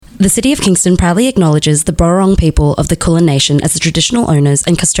The City of Kingston proudly acknowledges the Burrong people of the Kulin Nation as the traditional owners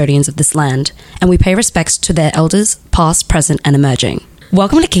and custodians of this land, and we pay respects to their elders, past, present, and emerging.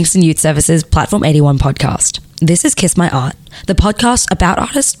 Welcome to Kingston Youth Services Platform 81 podcast. This is Kiss My Art, the podcast about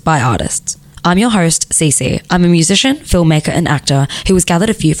artists by artists. I'm your host, Cece. I'm a musician, filmmaker, and actor who has gathered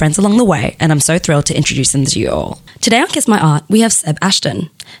a few friends along the way, and I'm so thrilled to introduce them to you all. Today on Kiss My Art, we have Seb Ashton.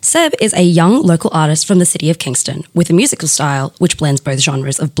 Seb is a young local artist from the City of Kingston with a musical style which blends both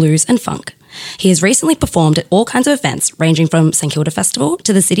genres of blues and funk. He has recently performed at all kinds of events ranging from St Kilda Festival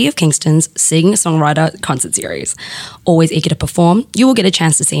to the City of Kingston's Singer-Songwriter concert series. Always eager to perform, you will get a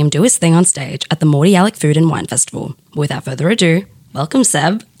chance to see him do his thing on stage at the Mordialloc Food and Wine Festival. Without further ado, welcome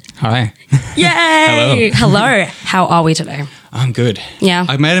Seb. Hi. Yay! Hello. How are we today? I'm good. Yeah.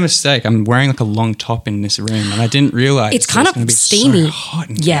 I made a mistake. I'm wearing like a long top in this room and I didn't realize it's kind of steamy. So hot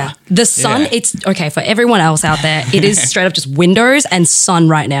in yeah. here. The sun, it's okay for everyone else out there. It is straight up just windows and sun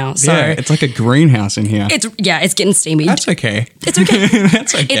right now. So yeah, it's like a greenhouse in here. it's getting steamy. That's okay. It's okay.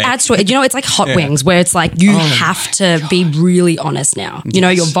 That's okay. It adds to it. You know, it's like hot wings where it's like you have to be really honest now. You know,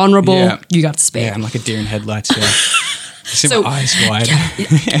 you're vulnerable. Yeah. You have to speak. Yeah, I'm like a deer in headlights. Yeah. I see So- my eyes wide.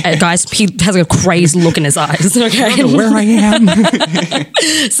 Guys, he has a crazy look in his eyes. Okay. I don't know where I am.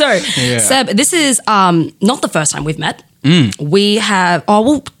 So, Seb, this is not the first time we've met. We have,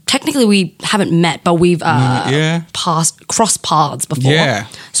 technically we haven't met, but we've crossed paths before. Yeah.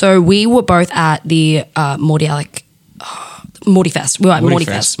 So we were both at the Mordialloc, Mordifest. We were at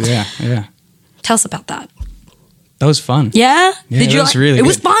Mordifest. Yeah. Tell us about that. That was fun. Yeah? Did you? Was really it good.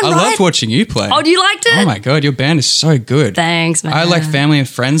 was fun, I right? loved watching you play. Oh, you liked it? Oh my God, your band is so good. Thanks, man. I had like family and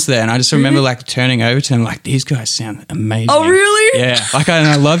friends there, and I just remember like turning over to them, like these guys sound amazing. Oh, really? Yeah, like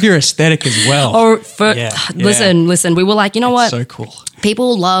I love your aesthetic as well. Listen. We were like, you know what? So cool.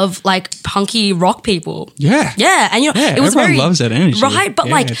 People love like punky rock people. Yeah, and you know, it was everyone loves that energy, right? But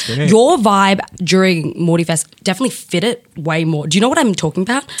like your vibe during Mordifest definitely fit it way more. Do you know what I'm talking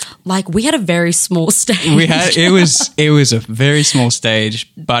about? Like we had a very small stage. It was a very small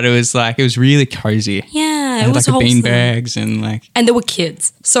stage, but it was really cozy. Yeah, it was like wholesome. beanbags and there were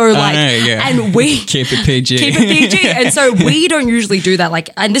kids. So like, and we keep it PG. And so we don't usually do that. Like,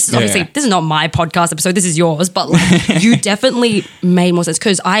 and this is obviously this is not my podcast episode. This is yours, but like you definitely made more sense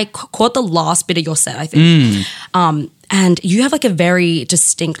because I caught the last bit of your set, I think. And you have like a very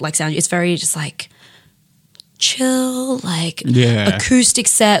distinct like sound. It's very just like chill, like acoustic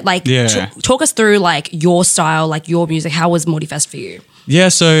set. Like talk us through like your style, like your music. How was Mordifest for you? Yeah,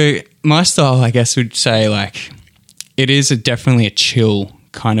 so my style, I guess, would say like it is definitely a chill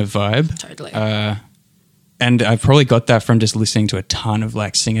kind of vibe. Totally. And I probably got that from just listening to a ton of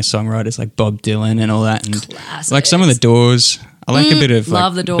like singer-songwriters like Bob Dylan and all that, and Classics. like some of the Doors. I like a bit of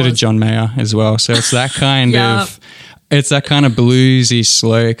love the Doors. bit of John Mayer as well. So it's that kind of it's that kind of bluesy,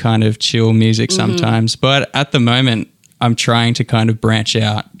 slow kind of chill music sometimes. But at the moment, I'm trying to kind of branch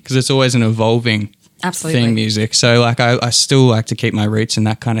out because it's always an evolving thing, music. So like I still like to keep my roots in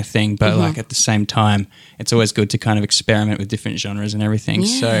that kind of thing, but like at the same time, it's always good to kind of experiment with different genres and everything.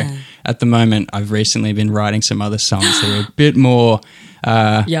 Yeah. So at the moment, I've recently been writing some other songs that are a bit more,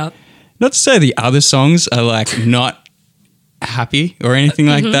 not to say the other songs are like not happy or anything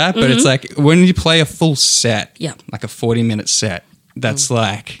like that, but it's like when you play a full set, like a 40-minute set, that's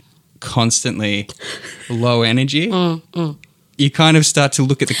like constantly low energy. You kind of start to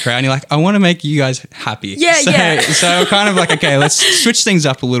look at the crowd and you're like, I want to make you guys happy. So I'm kind of like, okay, let's switch things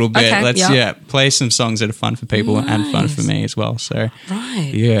up a little bit. Okay, let's play some songs that are fun for people and fun for me as well. So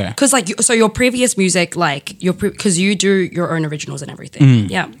because like so your previous music, like because you do your own originals and everything.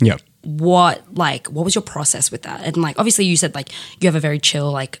 What was your process with that? And like obviously you said like you have a very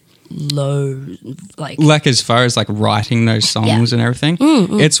chill like low like as far as like writing those songs and everything,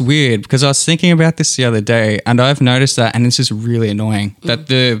 it's weird because I was thinking about this the other day and I've noticed that, and this is really annoying, that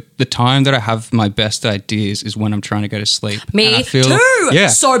the time that I have my best ideas is when I'm trying to go to sleep. Me too.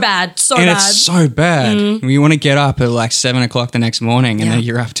 So bad. It's so bad. You want to get up at like 7 o'clock the next morning and then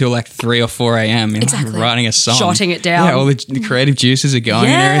you're up till like 3 or 4 a.m. and like writing a song, jotting it down. All the creative juices are going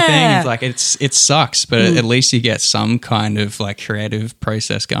and everything. It's like it sucks, but at least you get some kind of like creative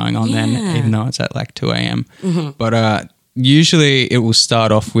process going on then, even though it's at like 2 a.m. But usually it will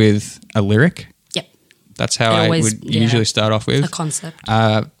start off with a lyric. That's how I would usually start off with a concept.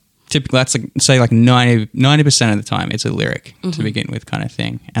 Typically, that's like say like 90% of the time it's a lyric to begin with, kind of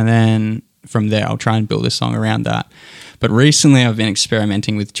thing, and then from there I'll try and build a song around that. But recently I've been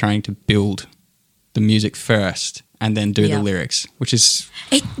experimenting with trying to build the music first and then do the lyrics, which is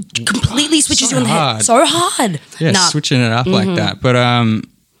it completely switches you in the head. So hard. Switching it up like that. But I don't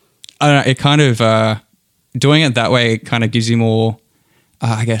know, it kind of doing it that way kind of gives you more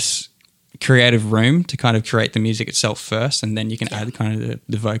I guess, creative room to kind of create the music itself first, and then you can add kind of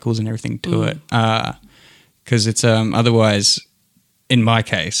the vocals and everything to it. Because it's otherwise, in my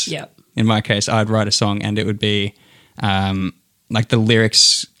case, I'd write a song and it would be like the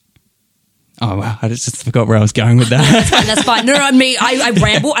lyrics. Oh wow! I just forgot where I was going with that. That's fine. No, I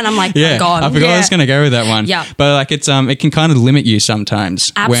ramble and I'm like, I forgot I was going to go with that one. Yeah, but like it can kind of limit you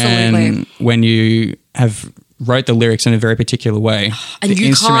sometimes. Absolutely. When you have wrote the lyrics in a very particular way, and the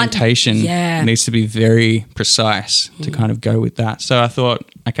instrumentation needs to be very precise to kind of go with that. So I thought,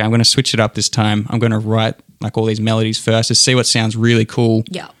 okay, I'm going to switch it up this time. I'm going to write like all these melodies first to see what sounds really cool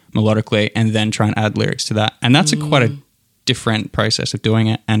melodically, and then try and add lyrics to that. And that's quite a different process of doing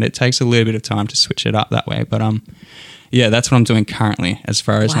it, and it takes a little bit of time to switch it up that way. But that's what I'm doing currently as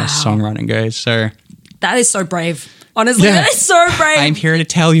far as my songwriting goes. So that is so brave. Honestly, that is so brave. I'm here to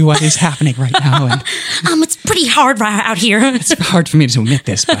tell you what is happening right now. And it's pretty hard right out here. It's hard for me to admit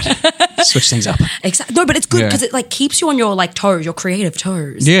this, but switch things up. Exactly. No, but it's good because it like keeps you on your like toes, your creative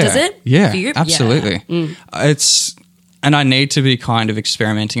toes. Yeah. Does it? Yeah, absolutely. Yeah. And I need to be kind of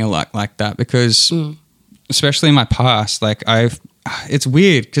experimenting a lot like that because especially in my past, like it's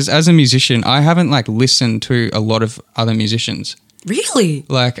weird because as a musician, I haven't like listened to a lot of other musicians. Really?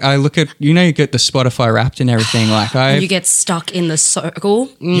 Like I look at, you get the Spotify Wrapped and everything. Like you get stuck in the circle.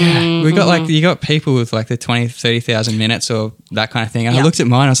 Yeah. We got like, you got people with like the 20, 30,000 minutes or that kind of thing. And I looked at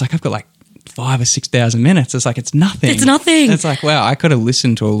mine, I was like, I've got like 5,000 or 6,000 minutes. It's like, it's nothing. It's nothing. And it's like, wow, I could have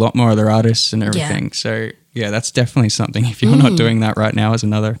listened to a lot more other artists and everything. Yeah. So yeah, that's definitely something. If you're not doing that right now as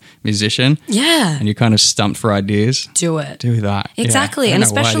another musician, and you're kind of stumped for ideas, do it. Do that. Exactly. Yeah, and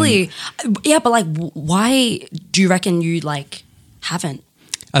especially, but like, why do you reckon you like haven't?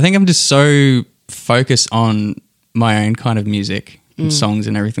 I think I'm just so focused on my own kind of music and songs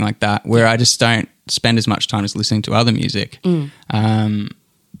and everything like that, where I just don't spend as much time as listening to other music.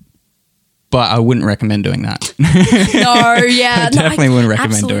 But I wouldn't recommend doing that. No, yeah. I definitely wouldn't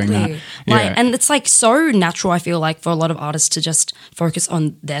recommend doing that. Like, and it's like so natural, I feel like, for a lot of artists to just focus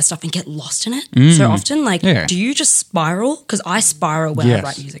on their stuff and get lost in it so often. Like, do you just spiral? Because I spiral when I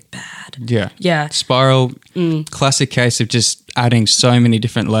write music bad. Yeah. Yeah. Spiral, classic case of just adding so many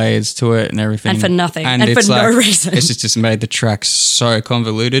different layers to it and everything. And for nothing. And for no reason. It's just made the track so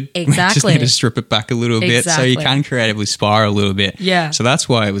convoluted. Exactly. Just need to strip it back a little bit so you can creatively spiral a little bit. Yeah. So that's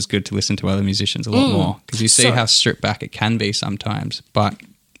why it was good to listen to other musicians a lot more, because you see how stripped back it can be sometimes. But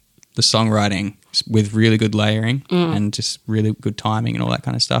the songwriting with really good layering and just really good timing and all that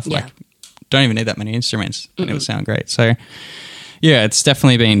kind of stuff, like don't even need that many instruments and it would sound great. So yeah, it's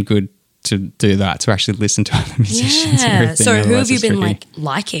definitely been good to do that, to actually listen to other musicians and everything. So who have you been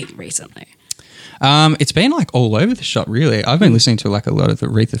liking recently? It's been like all over the shop, really. I've been listening to like a lot of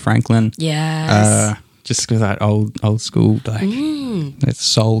Aretha Franklin. Yes. Just with that old school like that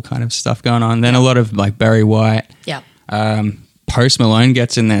soul kind of stuff going on. Then a lot of like Barry White. Yeah. Post Malone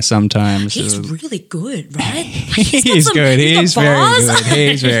gets in there sometimes. He's really good, right? He's good. He's very good.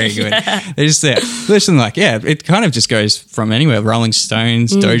 He's very good. They're just there. Listen, like, it kind of just goes from anywhere. Rolling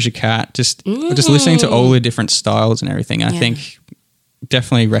Stones, Doja Cat, just listening to all the different styles and everything. I think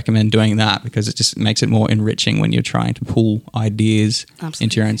definitely recommend doing that because it just makes it more enriching when you're trying to pull ideas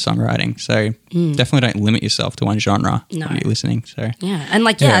into your own songwriting. So definitely don't limit yourself to one genre when you're listening. So and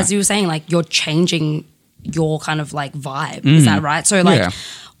like as you were saying, like you're changing your kind of like vibe. Is that right? So like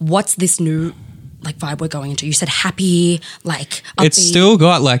what's this new like vibe we're going into? You said happy, like upbeat. It's still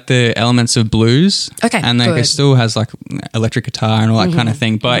got like the elements of blues. Okay. And like it still has like electric guitar and all that kind of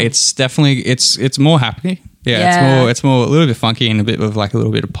thing. But it's definitely it's more happy. Yeah. It's more a little bit funky and a bit of like a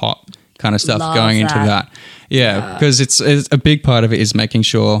little bit of pop kind of stuff going into that. Yeah. Because it's a big part of it is making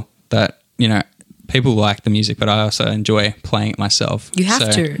sure that, people like the music, but I also enjoy playing it myself. You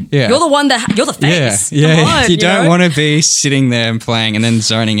have to. Yeah. You're the face. Yeah. Come on, you don't want to be sitting there and playing and then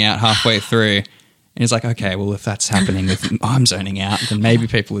zoning out halfway through. And it's like, okay, well, if that's happening with I'm zoning out, then maybe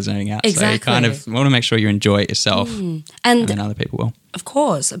people are zoning out. Exactly. So you kind of want to make sure you enjoy it yourself and then other people will. Of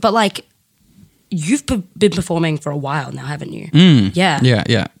course. But like you've been performing for a while now, haven't you? Yeah.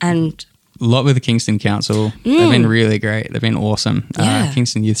 Yeah. And a lot with the Kingston Council. They've been really great. They've been awesome. Yeah.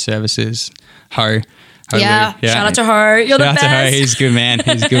 Kingston Youth Services. Ho. Yeah. Shout out to Ho. You're the best. Shout out to Ho. He's a good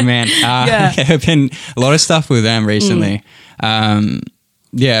man. I've been a lot of stuff with them recently.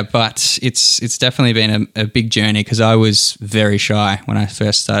 But it's definitely been a big journey because I was very shy when I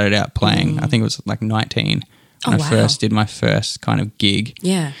first started out playing. I think it was like 19 when I first did my first kind of gig.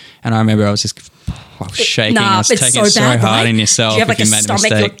 Yeah. And I remember I was shaking. I was taking it so hard right? in yourself. Do you have like if you a made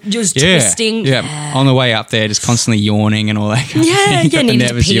stomach, a mistake. you're just twisting? Yeah. On the way up there, just constantly yawning and all that kind of thing. Yeah, needed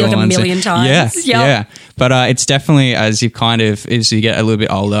to pee like a million times. Yeah. But it's definitely, as you get a little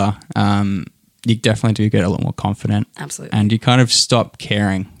bit older, you definitely do get a lot more confident. Absolutely. And you kind of stop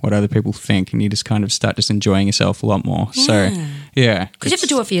caring what other people think, and you just kind of start just enjoying yourself a lot more. Yeah. So, yeah. Because you have to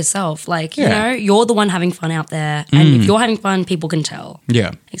do it for yourself. Like, you know, you're the one having fun out there. And if you're having fun, people can tell.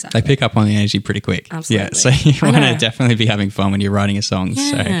 Yeah. Exactly. They pick up on the energy pretty quick. Absolutely. Yeah. So you want to definitely be having fun when you're writing a song.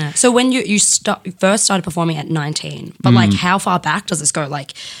 Yeah. So when you first started performing at 19, but like how far back does this go?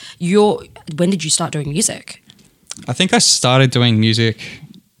 Like when did you start doing music? I think I started doing music,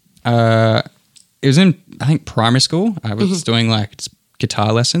 it was in, I think, primary school. I was doing like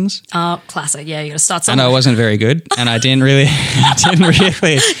guitar lessons. Classic. Yeah, you got to start somewhere. And I wasn't very good, and I didn't really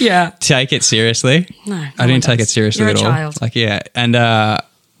take it seriously. No, I didn't take it seriously at all. Child. Like, yeah, and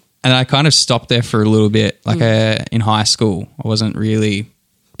I kind of stopped there for a little bit. Like in high school, I wasn't really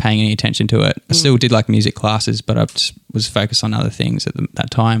paying any attention to it. I still did like music classes, but I just was focused on other things at that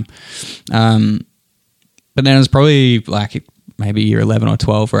time. But then it was probably like maybe year 11 or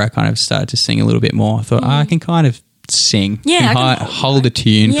 12 where I kind of started to sing a little bit more. I thought, I can kind of sing. Yeah, I can hold a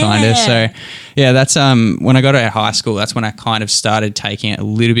tune kind of. So yeah, that's when I got out of high school, that's when I kind of started taking it a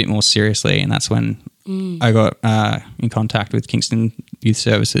little bit more seriously, and that's when I got in contact with Kingston Youth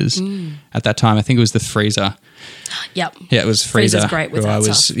Services. At that time, I think it was the Freezer. Yep. Yeah, it was Freezer. Freezer's great with that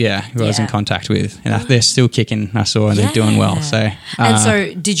stuff. Who I was in contact with. And they're still kicking, I saw, and they're doing well. So and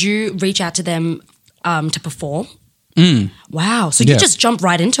so did you reach out to them to perform? Wow. So you just jumped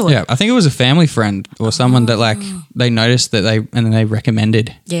right into it. Yeah, I think it was a family friend or someone that like they noticed that and then they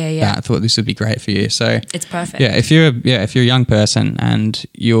recommended. Yeah. I thought this would be great for you. So it's perfect. Yeah, if you're a young person and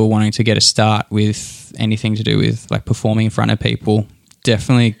you're wanting to get a start with anything to do with like performing in front of people,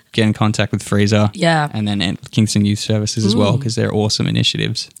 definitely get in contact with Freezer. Yeah. And then Kingston Youth Services as well, because they're awesome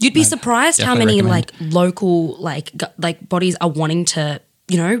initiatives. You'd be surprised how many like local like bodies are wanting to,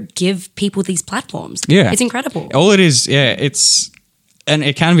 you know, give people these platforms. Yeah. It's incredible. All it is, and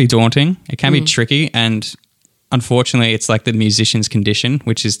it can be daunting. It can be tricky, and unfortunately it's like the musician's condition,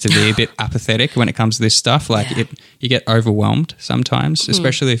 which is to be a bit apathetic when it comes to this stuff. Like you get overwhelmed sometimes,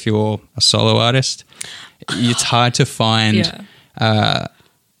 especially if you're a solo artist. It's hard to find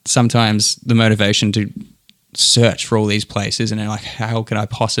sometimes the motivation to search for all these places, and then like, how could I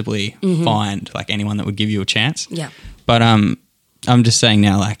possibly find like anyone that would give you a chance? Yeah. But I'm just saying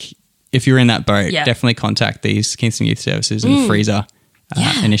now, like, if you're in that boat, definitely contact these Kingston Youth Services and Freezer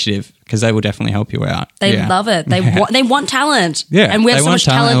initiative, because they will definitely help you out. They love it. They want talent. Yeah, and we have so much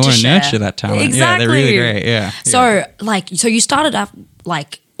talent to share. They want to nurture that talent. Exactly. Yeah, they're really great. Yeah. So you started up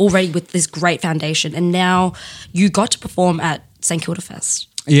like already with this great foundation, and now you got to perform at St Kilda Fest.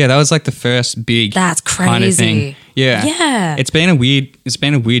 Yeah, that was like the first big That's crazy. kind of thing. Yeah. Yeah. It's been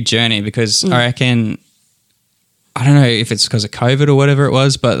a weird journey, because I reckon, I don't know if it's because of COVID or whatever it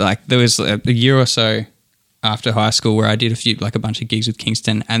was, but like there was a year or so after high school where I did a bunch of gigs with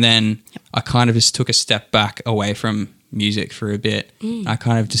Kingston, and then I kind of just took a step back away from music for a bit. I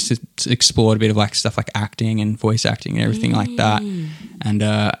kind of just explored a bit of like stuff like acting and voice acting and everything like that,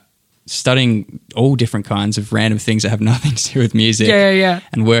 and studying all different kinds of random things that have nothing to do with music.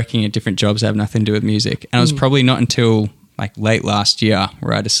 And working at different jobs that have nothing to do with music. And it was probably not until like late last year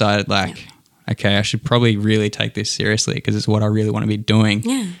where I decided like, okay, I should probably really take this seriously, because it's what I really want to be doing.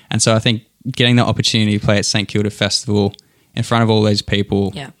 Yeah. And so I think getting the opportunity to play at St Kilda Festival in front of all those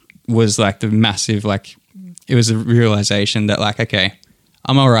people was like the massive, like, it was a realization that like, okay,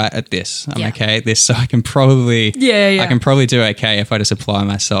 I'm all right at this. I'm okay at this. So I can probably, I can probably do okay if I just apply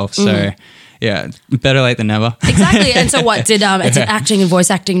myself. So better late than never. Exactly. And so what did acting and voice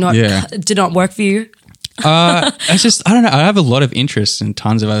acting did not work for you? It's just, I don't know. I have a lot of interest in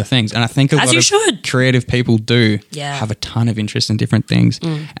tons of other things, and I think a lot of creative people do have a ton of interest in different things,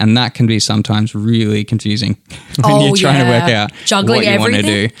 and that can be sometimes really confusing when you're trying to work out juggling what you want to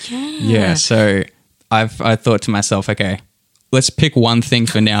everything. do. So I thought to myself, okay, let's pick one thing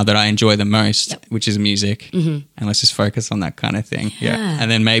for now that I enjoy the most, which is music, and let's just focus on that kind of thing.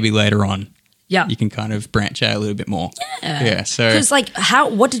 And then maybe later on, you can kind of branch out a little bit more. So because like,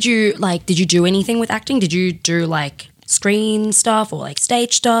 what did you like? Did you do anything with acting? Did you do like screen stuff or like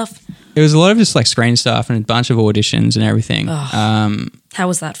stage stuff? It was a lot of just like screen stuff and a bunch of auditions and everything. How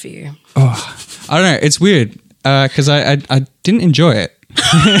was that for you? I don't know. It's weird because I didn't enjoy it.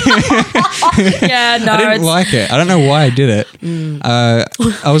 Yeah, no. I didn't like it. I don't know why I did it.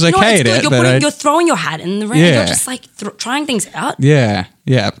 I was okay at it. You're throwing your hat in the ring. Yeah. You're just like trying things out. Yeah.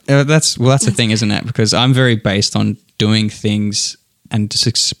 That's the thing, isn't it? Because I'm very based on doing things and just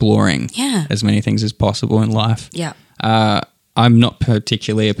exploring as many things as possible in life. Yeah. I'm not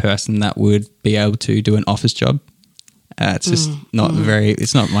particularly a person that would be able to do an office job. It's just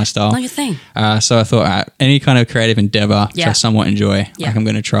it's not my style. Not your thing. So I thought any kind of creative endeavor which I somewhat enjoy, like I'm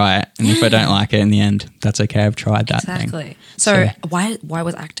going to try it. And if I don't like it in the end, that's okay. I've tried that thing. Exactly. So why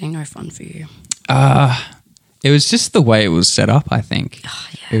was acting no fun for you? It was just the way it was set up, I think. Oh,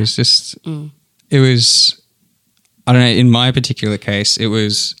 yeah. It was just, it was, I don't know, in my particular case, it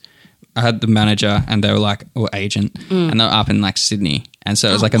was, I had the manager and they were like, or agent, and they were up in like Sydney. And so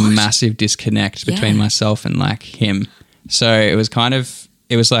it was like a massive disconnect between myself and like him. So it was kind of,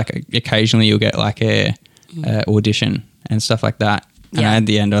 it was like occasionally you'll get like a audition and stuff like that. And at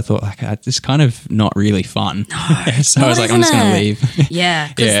the end I thought like, this is kind of not really fun. No, so I was like, I'm just going to leave. Yeah.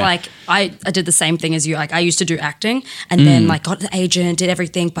 Because like I did the same thing as you. Like I used to do acting and then like got the agent, did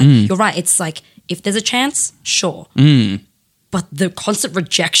everything. But you're right. It's like, if there's a chance, sure. But the constant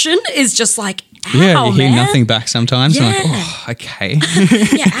rejection is just like, ow, you hear man. nothing back sometimes. Yeah. I'm like, oh, okay.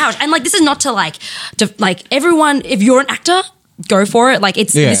 Yeah, ouch. And like, this is not to like everyone, if you're an actor, go for it. Like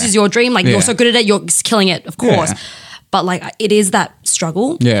this is your dream. Like you're so good at it, you're killing it, of course. Yeah. But like, it is that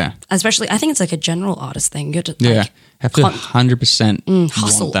struggle. Yeah. Especially, I think it's like a general artist thing. You have to like, have to 100%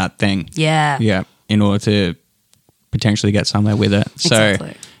 hustle want that thing. Yeah. Yeah. In order to potentially get somewhere with it.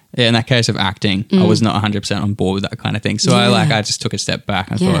 Exactly. So in that case of acting, I was not 100% on board with that kind of thing. So I just took a step back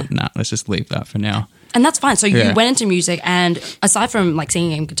and thought, nah, let's just leave that for now. And that's fine. So you went into music, and aside from like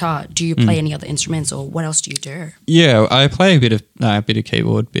singing and guitar, do you play any other instruments, or what else do you do? Yeah, I play a bit of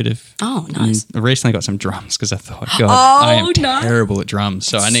keyboard, Oh, nice. I recently got some drums because I thought, God, I am terrible at drums,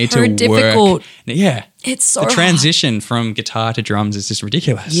 so I need to difficult. work. Yeah, it's so the transition from guitar to drums is just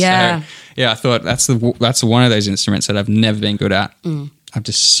ridiculous. Yeah, so, I thought that's one of those instruments that I've never been good at. I've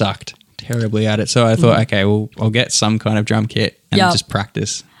just sucked terribly at it. So I thought, okay, well, I'll get some kind of drum kit and just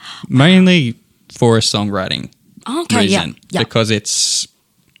practice. Mainly for a songwriting reason. Because it's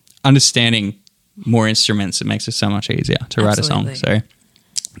understanding more instruments. It makes it so much easier to write a song. So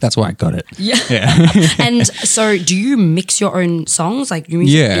that's why I got it. Yeah. And so do you mix your own songs? Like your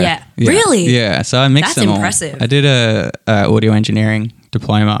music? Yeah. Really? Yeah. So I mix them all. That's impressive. I did a audio engineering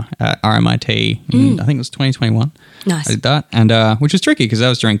diploma at RMIT in, I think it was 2021. Nice. I did that, and which was tricky because that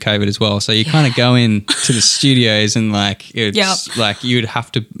was during COVID as well. So you kind of go in to the studios and like it's like you'd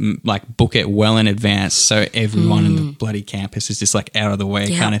have to like book it well in advance, so everyone in the bloody campus is just like out of the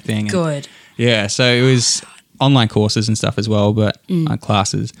way kind of thing. Good. Yeah, so it was online courses and stuff as well, but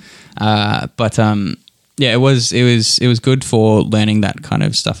classes. It was good for learning that kind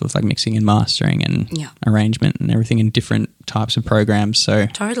of stuff of like mixing and mastering and arrangement and everything in different types of programs. So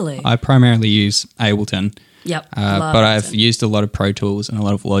totally, I primarily use Ableton. Yep. But I've used a lot of Pro Tools and a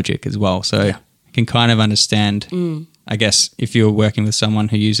lot of Logic as well. So I can kind of understand, I guess, if you're working with someone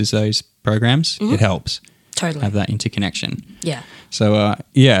who uses those programs, it helps. Totally. Have that interconnection. Yeah. So,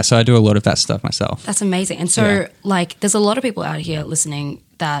 so I do a lot of that stuff myself. That's amazing. And so, like, there's a lot of people out here listening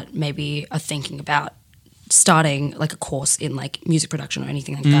that maybe are thinking about starting, like, a course in, like, music production or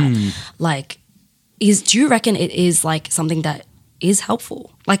anything like that. Like, do you reckon it is, like, something that is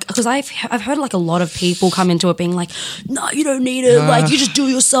helpful? Like, because I've heard like a lot of people come into it being like, no, you don't need it, like you just do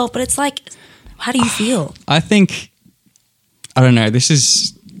it yourself. But it's like, how do you feel? I think, I don't know,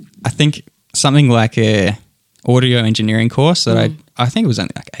 I think something like a audio engineering course that I think it was only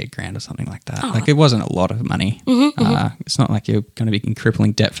like $8,000 or something like that. Like it wasn't a lot of money. It's not like you're going to be in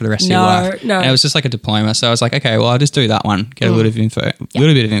crippling debt for the rest of your life. No. And it was just like a diploma. So I was like, okay, well, I'll just do that one, get a little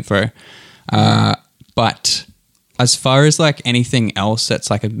bit of info. But as far as like anything else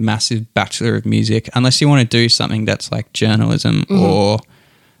that's like a massive Bachelor of Music, unless you want to do something that's like journalism or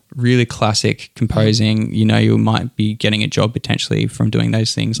really classic composing, you might be getting a job potentially from doing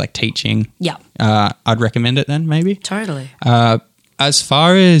those things like teaching. Yeah. I'd recommend it then maybe. Totally. As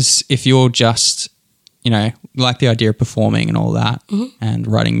far as if you're just, like the idea of performing and all that and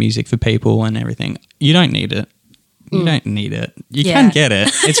writing music for people and everything, you don't need it. You don't need it. You can get it.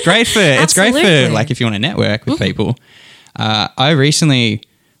 It's great for like if you want to network with people. I recently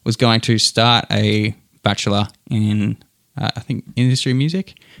was going to start a bachelor in I think industry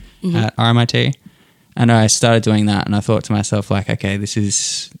music at RMIT, and I started doing that, and I thought to myself like, okay,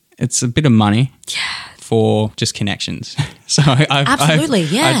 it's a bit of money for just connections. So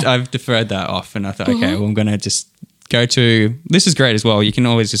I've deferred that off, and I thought, okay, well, I'm going to just go to, this is great as well. You can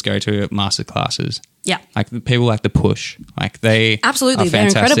always just go to master classes. Yeah. Like the people like the Push, like they absolutely are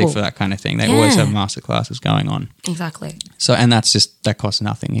fantastic incredible for that kind of thing. They always have master classes going on. Exactly. So, and that costs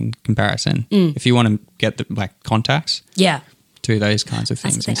nothing in comparison. If you want to get the like contacts. Yeah. Do those kinds of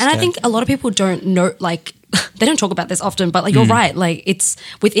things instead. And I think a lot of people don't know, like, they don't talk about this often, but like you're right. Like it's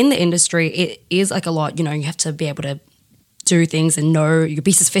within the industry, it is like a lot, you know, you have to be able to do things and know you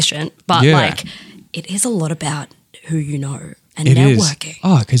be sufficient, but like it is a lot about who you know and networking.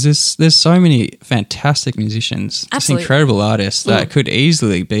 Oh, because there's so many fantastic musicians, just incredible artists that could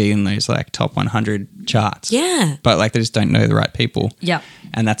easily be in those like top 100 charts. Yeah. But like they just don't know the right people. Yeah.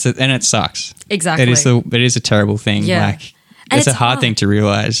 And that's it. And it sucks. Exactly. It is a terrible thing. Yeah. Like it's a hard thing to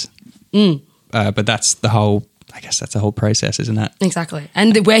realize. But that's the whole, I guess that's the whole process, isn't it? Exactly.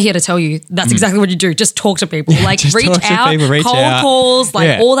 And we're here to tell you that's exactly what you do. Just talk to people. Like reach out, cold calls,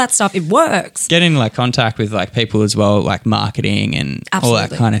 like all that stuff. It works. Get in like contact with like people as well, like marketing and all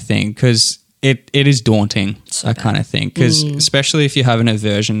that kind of thing. Because it is daunting, that kind of thing. Because especially if you have an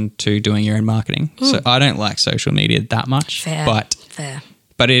aversion to doing your own marketing. So I don't like social media that much.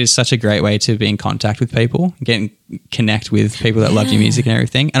 But it is such a great way to be in contact with people, connect with people that love your music and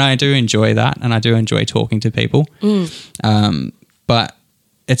everything. And I do enjoy that, and I do enjoy talking to people. But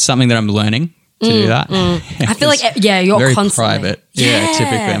it's something that I'm learning to do that. I feel like, you're very constantly. private. Yeah,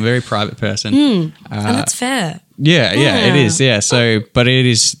 typically. I'm a very private person. And that's fair. Yeah, it is. Yeah. So, but it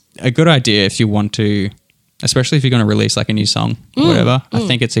is a good idea if you want to, especially if you're going to release like a new song or whatever. I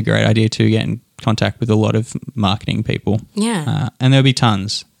think it's a great idea to get in contact with a lot of marketing people. Yeah. And there'll be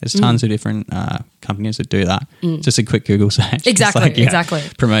tons. There's tons of different companies that do that. Just a quick Google search. Exactly. Like, exactly.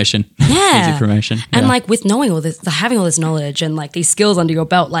 Promotion. Yeah. Music promotion. And like with knowing all this, having all this knowledge and like these skills under your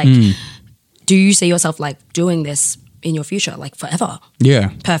belt, like do you see yourself like doing this in your future, like forever? Yeah.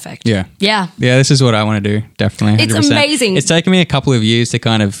 Perfect. Yeah. Yeah. Yeah, this is what I want to do. Definitely. 100%. It's amazing. It's taken me a couple of years to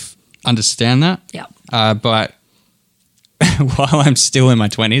kind of understand that. Yeah. But while I'm still in my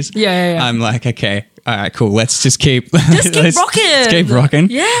 20s, I'm like, okay, all right, cool. Let's just keep rocking. Let's keep rocking.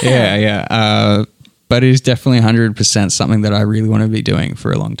 Yeah. But it is definitely 100% something that I really want to be doing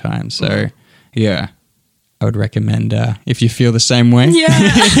for a long time. So, yeah, I would recommend if you feel the same way. Yeah.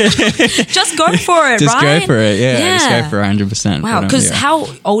 Just go for it, just right? go for it. Yeah. Just go for 100%. Wow. Because how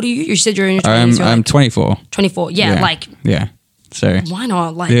old are you? You said you're in your 20s. I'm 24. 24. Yeah. Like. Yeah. So. Why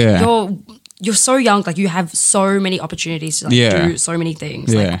not? Like you're so young, like you have so many opportunities to like do so many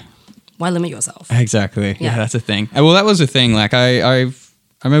things. Like, why limit yourself? Exactly. Yeah, that's the thing. Well, that was the thing. Like I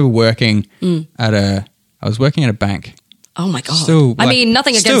remember working I was working at a bank. Oh my God. Still, like, I mean,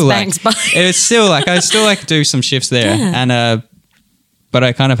 nothing against banks, but it's still like, I still like do some shifts there. And, but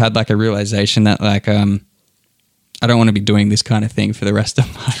I kind of had like a realization that like, I don't want to be doing this kind of thing for the rest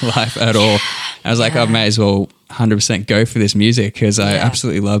of my life at all. I was like, I may as well 100% go for this music because I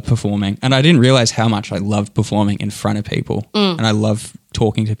absolutely love performing. And I didn't realize how much I loved performing in front of people. And I love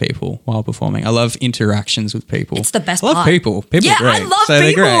talking to people while performing. I love interactions with people. It's the best part. I love people. People are great. I love so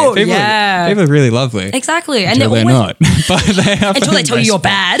people. They're great. People are really lovely. Exactly. Until they're not. But until they tell you you're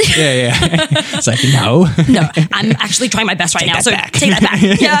bad. Yeah. It's like, no, I'm actually trying my best right now. So back. take that back.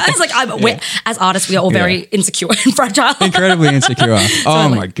 Yeah. It's like, as artists, we are all very insecure and fragile. Incredibly insecure. Oh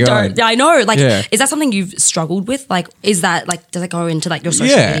my God. I know. Like, is that something you've struggled with? Like, is that like, does it go into like your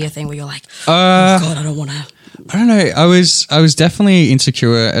social media thing where you're like, oh God, I don't want to. I don't know. I was definitely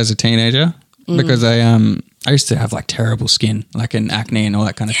insecure as a teenager because I used to have like terrible skin, like an acne and all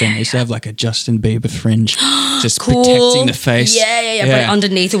that kind of thing. I used to have like a Justin Bieber fringe just protecting the face. Yeah. But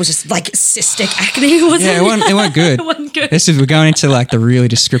underneath it was just like cystic acne, wasn't it? It wasn't good. It wasn't good. We're going into like the really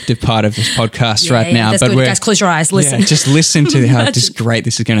descriptive part of this podcast right now. That's but good. Guys, close your eyes. Listen. Yeah, just listen to how just great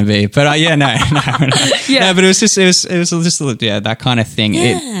this is going to be. But no. No, but it was just that kind of thing.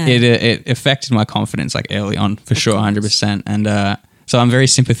 Yeah. It affected my confidence like early on for sure, 100%. And so I'm very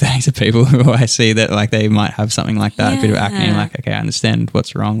sympathetic to people who I see that like they might have something like that, a bit of acne, and like, okay, I understand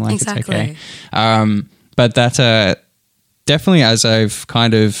what's wrong. Like it's okay. But that's definitely as I've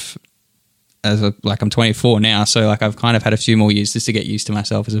kind of, like I'm 24 now, so like I've kind of had a few more years just to get used to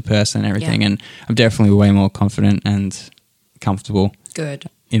myself as a person and everything, and I'm definitely way more confident and comfortable. Good.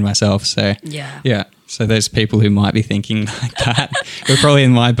 In myself. So yeah. So there's people who might be thinking like that. We're probably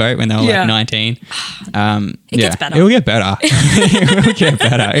in my boat when they were like 19. It gets better. It will get better. It will get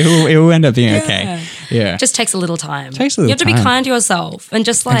better. It will end up being okay. Yeah. Just takes a little time. You have to be kind to yourself and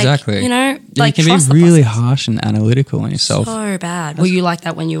just like, exactly. You know, like you can be really harsh and analytical on yourself. So bad. Were you like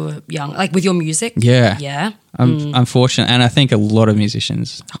that when you were young? Like with your music? Yeah. Yeah. I'm fortunate. And I think a lot of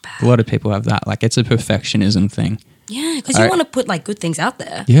musicians, a lot of people have that. Like it's a perfectionism thing. Yeah, because you want to put like good things out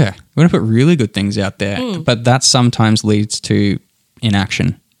there. Yeah, we want to put really good things out there, but that sometimes leads to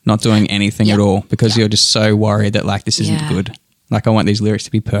inaction, not doing anything at all because you're just so worried that like this isn't good. Like I want these lyrics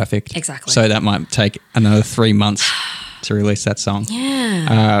to be perfect. Exactly. So that might take another 3 months to release that song.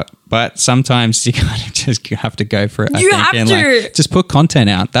 Yeah. But sometimes you kind of just have to go for it. You have and, to. like, just put content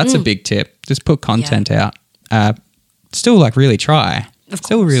out. That's a big tip. Just put content out. Still like really try.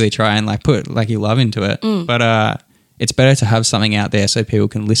 Still really try and like put like your love into it. But it's better to have something out there so people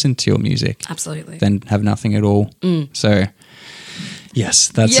can listen to your music. Absolutely. Than have nothing at all. So yes,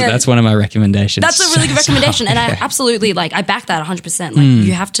 that's one of my recommendations. That's a really good recommendation. And I absolutely like I back that 100%. Like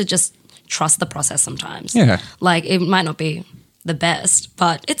you have to just trust the process sometimes. Yeah. Like it might not be the best,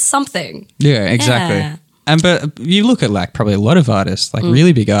 but it's something. Yeah, exactly. Yeah. But you look at like probably a lot of artists, like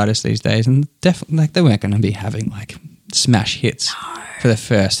really big artists these days, and definitely like they weren't going to be having like smash hits for the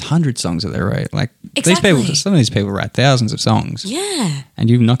first 100 songs that they wrote. Like these people, some of these people write thousands of songs. Yeah. And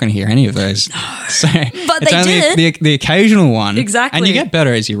you're not going to hear any of those. No. So but it's they only did. the occasional one. Exactly. And you get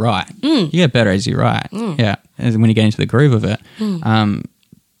better as you write. You get better as you write. Yeah. And when you get into the groove of it.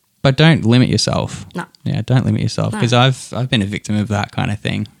 But don't limit yourself. No. Yeah, don't limit yourself because I've been a victim of that kind of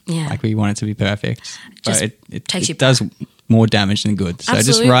thing. Yeah. Like we want it to be perfect. Just but takes you it does more damage than good. So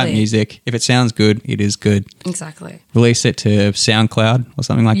just write music. If it sounds good, it is good. Exactly. Release it to SoundCloud or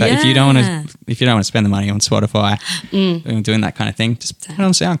something like that. If you don't want to spend the money on Spotify doing that kind of thing, just put it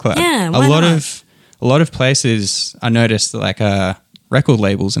on SoundCloud. Yeah, a lot of places I noticed like record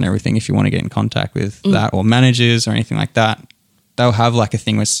labels and everything, if you want to get in contact with that or managers or anything like that, they'll have like a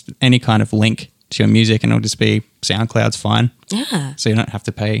thing with any kind of link to your music and it'll just be SoundCloud's fine. Yeah. So you don't have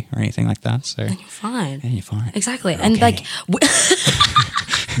to pay or anything like that. So and you're fine. And you're fine. Exactly. You're and okay. like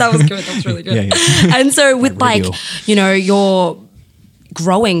that was good. That was really good. Yeah. And so with like, you know, your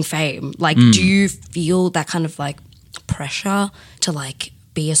growing fame, like do you feel that kind of like pressure to like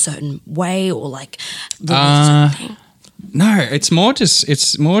be a certain way or like release a certain thing? No, it's more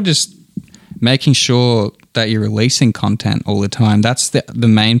just making sure that you're releasing content all the time. That's the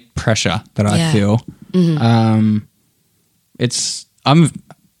main pressure that I feel.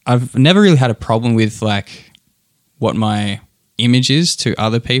 I've never really had a problem with like what my image is to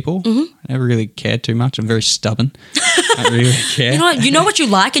other people. I never really cared too much. I'm very stubborn. I don't really care. You know what you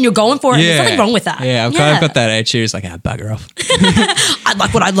like and you're going for it. Yeah. There's nothing wrong with that. Yeah, I've kind of got that attitude. It's like, bugger off. I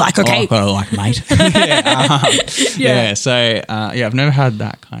like what I like, okay? I've got to like, mate. So I've never had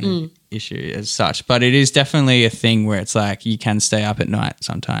that kind of issue as such, but it is definitely a thing where it's like you can stay up at night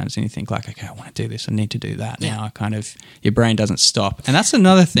sometimes and you think like, okay, I want to do this, I need to do that now. Your brain doesn't stop. And that's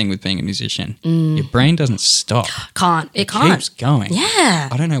another thing with being a musician. Your brain doesn't stop. It can't. Keeps going. Yeah.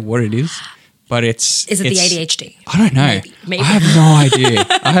 I don't know what it is, but Is it the ADHD? I don't know. Maybe. I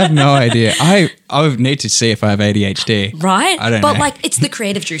have no idea. I would need to see if I have ADHD. Right? I don't know. But like it's the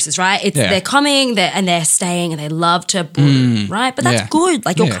creative juices, right? They're coming and they're staying and they love to brew, right? But that's good.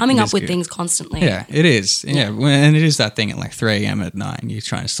 Like you're coming up with things constantly. Yeah, it is. Yeah. And it is that thing at like 3 a.m. at night and you're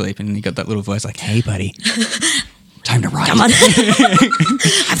trying to sleep and you got that little voice like, hey buddy, time to write. Come on.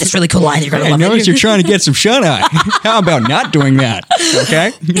 I have this really cool line. You're going to love it. I noticed you're trying to get some shut-eye. How about not doing that?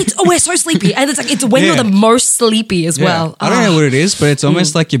 Okay? We're so sleepy. And it's when you're the most sleepy as well. I don't know what it is, but it's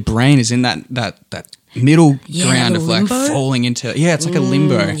almost like your brain is in that middle ground of like falling into it's like a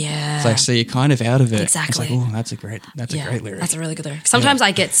limbo. Yeah. It's like so you're kind of out of it. Exactly. It's like, oh, that's a great lyric. That's a really good lyric. Sometimes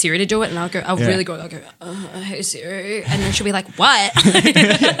I get Siri to do it and I'll go, hey Siri. And then she'll be like, what?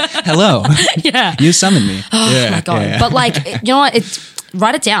 Hello. Yeah. You summoned me. Oh my God. Yeah. But like, you know what?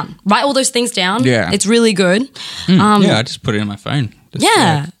 Write it down. Write all those things down. Yeah. It's really good. I just put it in my phone. Just,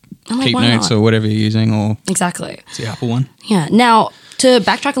 keep notes or whatever you're using or. Exactly. It's the Apple one. Yeah. Now, to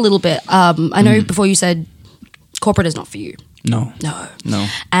backtrack a little bit, I know before you said corporate is not for you. No.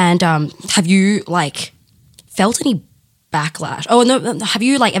 And have you like felt any backlash? Oh no, have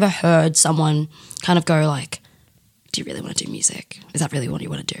you like ever heard someone kind of go like, "Do you really want to do music? Is that really what you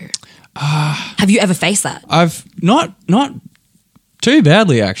want to do?" Have you ever faced that? I've not too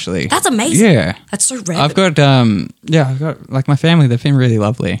badly actually. That's amazing. Yeah, that's so rare. I've got I've got like my family. They've been really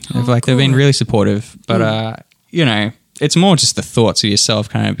lovely. They've been really supportive. But it's more just the thoughts of yourself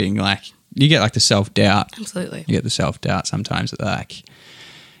kind of being like, you get like the self-doubt. Absolutely. You get the self-doubt sometimes that like,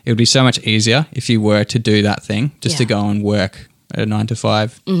 it would be so much easier if you were to do that thing, just to go and work a 9 to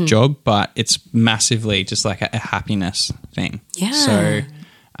 5 job, but it's massively just like a happiness thing. Yeah. So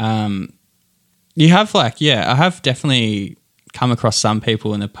you have like, I have definitely come across some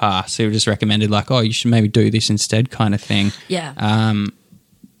people in the past who just recommended like, oh, you should maybe do this instead kind of thing. Yeah.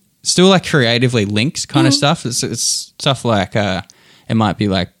 Still like creatively linked kind of stuff. It's stuff like it might be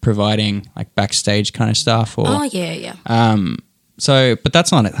like providing like backstage kind of stuff or but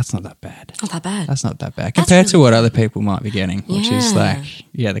that's not that bad. Not that bad. That's not that bad compared to what other people might be getting, which is like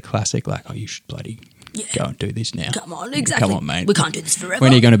the classic like, oh, you should bloody go and do this now. Come on, exactly. Come on, mate. We can't do this forever.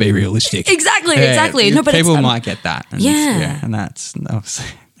 When are you going to be realistic? Exactly. No, but people might get that. And and that's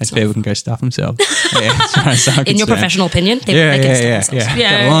those people can go stuff themselves. In your professional opinion, they can stuff themselves.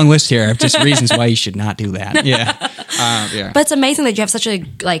 Got a long list here of just reasons why you should not do that. But it's amazing that you have such a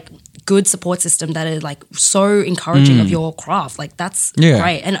like good support system that is like so encouraging of your craft. Like that's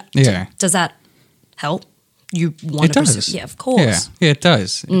great. And does that help? You want to pursue? Yeah, of course. Yeah, it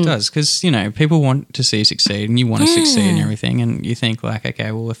does. It does because, you know, people want to see you succeed and you want to succeed and everything, and you think like,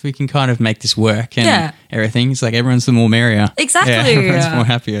 okay, well, if we can kind of make this work and everything, it's like everyone's the more merrier. Exactly. Yeah, everyone's more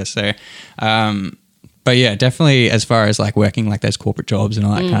happier. So, but yeah, definitely as far as like working like those corporate jobs and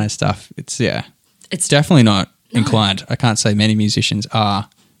all that kind of stuff, it's definitely not inclined. I can't say many musicians are,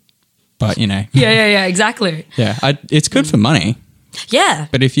 but you know. Yeah, exactly. Yeah, it's good for money. Yeah.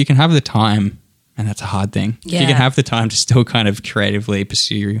 But if you can have the time, and that's a hard thing. Yeah. If you can have the time to still kind of creatively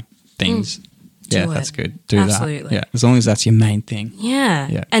pursue things, that's good. Do Absolutely. that. Yeah, as long as that's your main thing.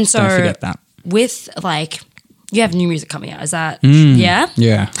 Yeah. And so don't forget that. With like, you have new music coming out. Is that Yeah.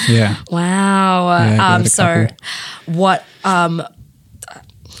 Wow. Yeah, so what?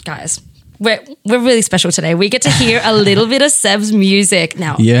 Guys, we're really special today. We get to hear a little bit of Seb's music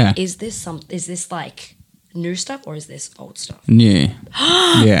now. Yeah. Is this like new stuff or is this old stuff? New.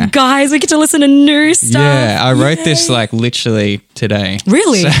 Yeah. Guys, we get to listen to new stuff. Yeah, I wrote this like literally today.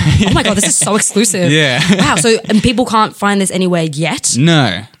 Really? Oh my God, this is so exclusive. Yeah. Wow, so and people can't find this anywhere yet?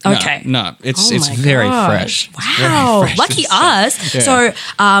 No. Okay. No, it's very fresh. Wow, very fresh lucky us. Yeah. So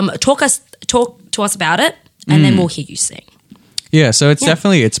talk to us about it and then we'll hear you sing. Yeah, so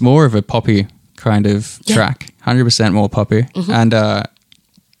it's more of a poppy kind of track, 100% more poppy. And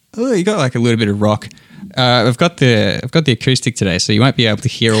you got like a little bit of rock. I've got the acoustic today, so you won't be able to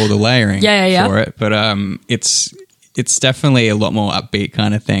hear all the layering for it. But it's definitely a lot more upbeat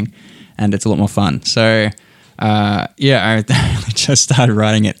kind of thing, and it's a lot more fun. So I just started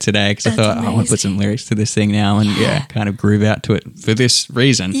writing it today because I thought I want to put some lyrics to this thing now and kind of groove out to it for this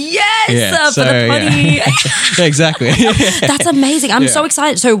reason. Yes, for the party. Yeah, exactly. That's amazing. I'm so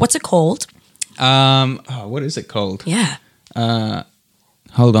excited. So what's it called? What is it called? Yeah.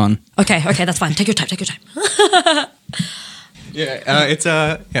 Hold on. Okay, that's fine. Take your time. It's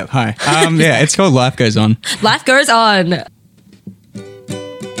hi. It's called Life Goes On. Life Goes On.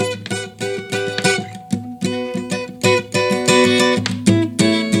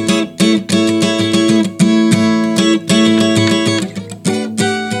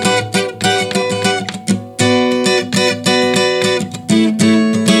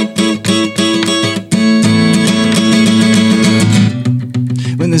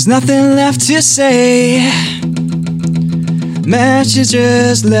 There's nothing left to say.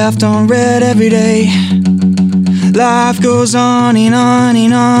 Messages left on read every day. Life goes on and on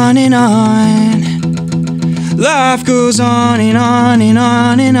and on and on. Life goes on and on and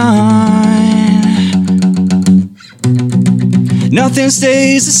on and on. Nothing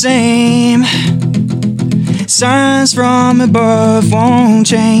stays the same. Signs from above won't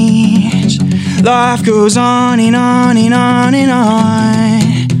change. Life goes on and on and on and on.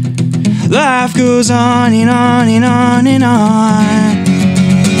 Life goes on and on and on and on.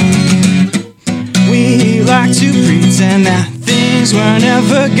 We like to pretend that things were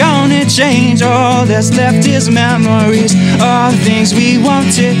never gonna change. All that's left is memories of things we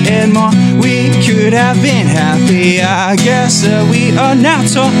wanted and more. We could have been happy, I guess that we are now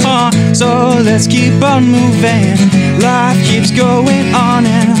torn. So let's keep on moving. Life keeps going on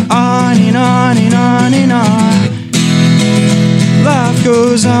and on and on and on and on. Life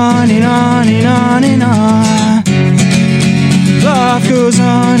goes on and on and on and on. Life goes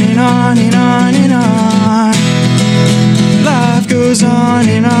on and on and on and on. Life goes on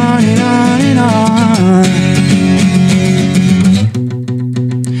and on and on and on.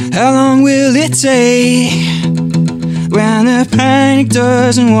 How long will it take when the panic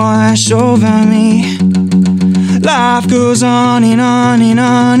doesn't wash over me? Life goes on and on and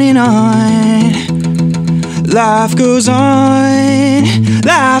on and on. Life goes on,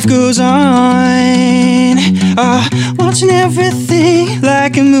 life goes on. Watching everything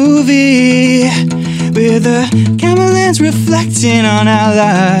like a movie, with the camera lens reflecting on our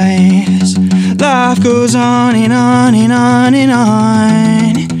lives. Life goes on and on and on and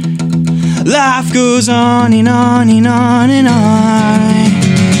on. Life goes on and on and on and on.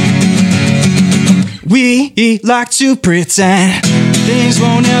 We like to pretend things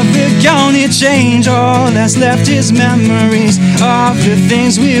won't ever gonna change. All that's left is memories of the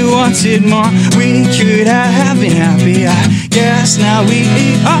things we wanted more. We could have been happy, I guess now we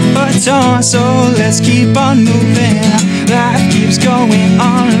are torn. So let's keep on moving. Life keeps going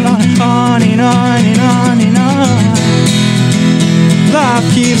on and on and on and on and on.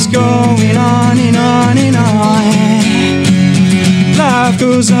 Life keeps going on and on and on. Life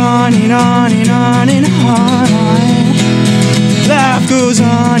goes on and on and on and on. Life goes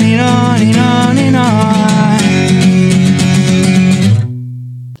on and on and on and on.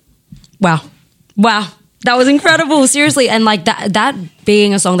 Wow. That was incredible, seriously. And like that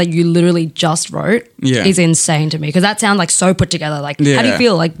being a song that you literally just wrote is insane to me, because that sounds like so put together. Like, how do you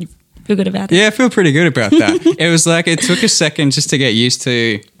feel? Like, you feel good about it? Yeah, I feel pretty good about that. It was like, it took a second just to get used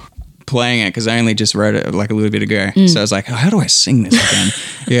to playing it, because I only just wrote it like a little bit ago. So I was like, oh, how do I sing this again?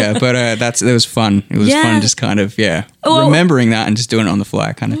 But it was fun. It was fun just kind of, remembering that and just doing it on the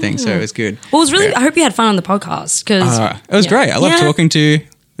fly kind of thing. So it was good. Well, it was really, I hope you had fun on the podcast, because it was great. I love talking to you.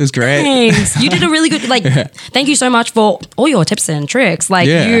 It was great. Thanks. You did a really good, thank you so much for all your tips and tricks. Like,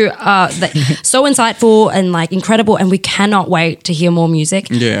 you are so insightful and like incredible, and we cannot wait to hear more music.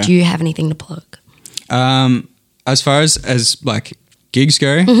 Yeah. Do you have anything to plug? As far as like gigs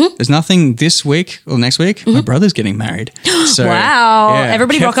go, there's nothing this week or next week. My brother's getting married. So, wow.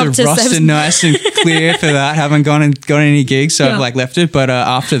 Everybody rock up to the roster Seb's. Nice and clear for that. Haven't gone any gigs, so I've like left it. But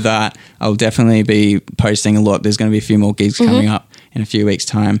after that, I'll definitely be posting a lot. There's going to be a few more gigs coming up in a few weeks'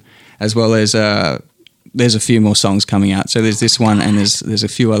 time, as well as there's a few more songs coming out. So there's this one, and there's a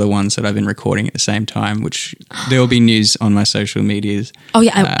few other ones that I've been recording at the same time, which there will be news on my social medias. Oh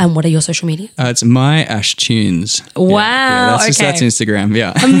yeah, and what are your social media? It's My Ash Tunes. Wow, that's Instagram.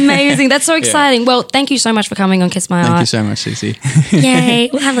 Yeah, amazing. That's so exciting. Well, thank you so much for coming on Kiss My Art. Thank you so much, Cece. Yay!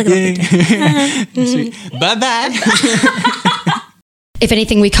 We'll have a lovely day. Bye bye. If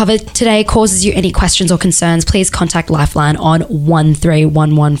anything we covered today causes you any questions or concerns, please contact Lifeline on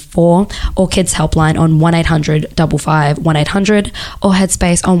 13114 or Kids Helpline on 1800 55 1800 or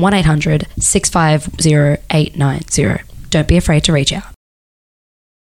Headspace on 1800 650 890. Don't be afraid to reach out.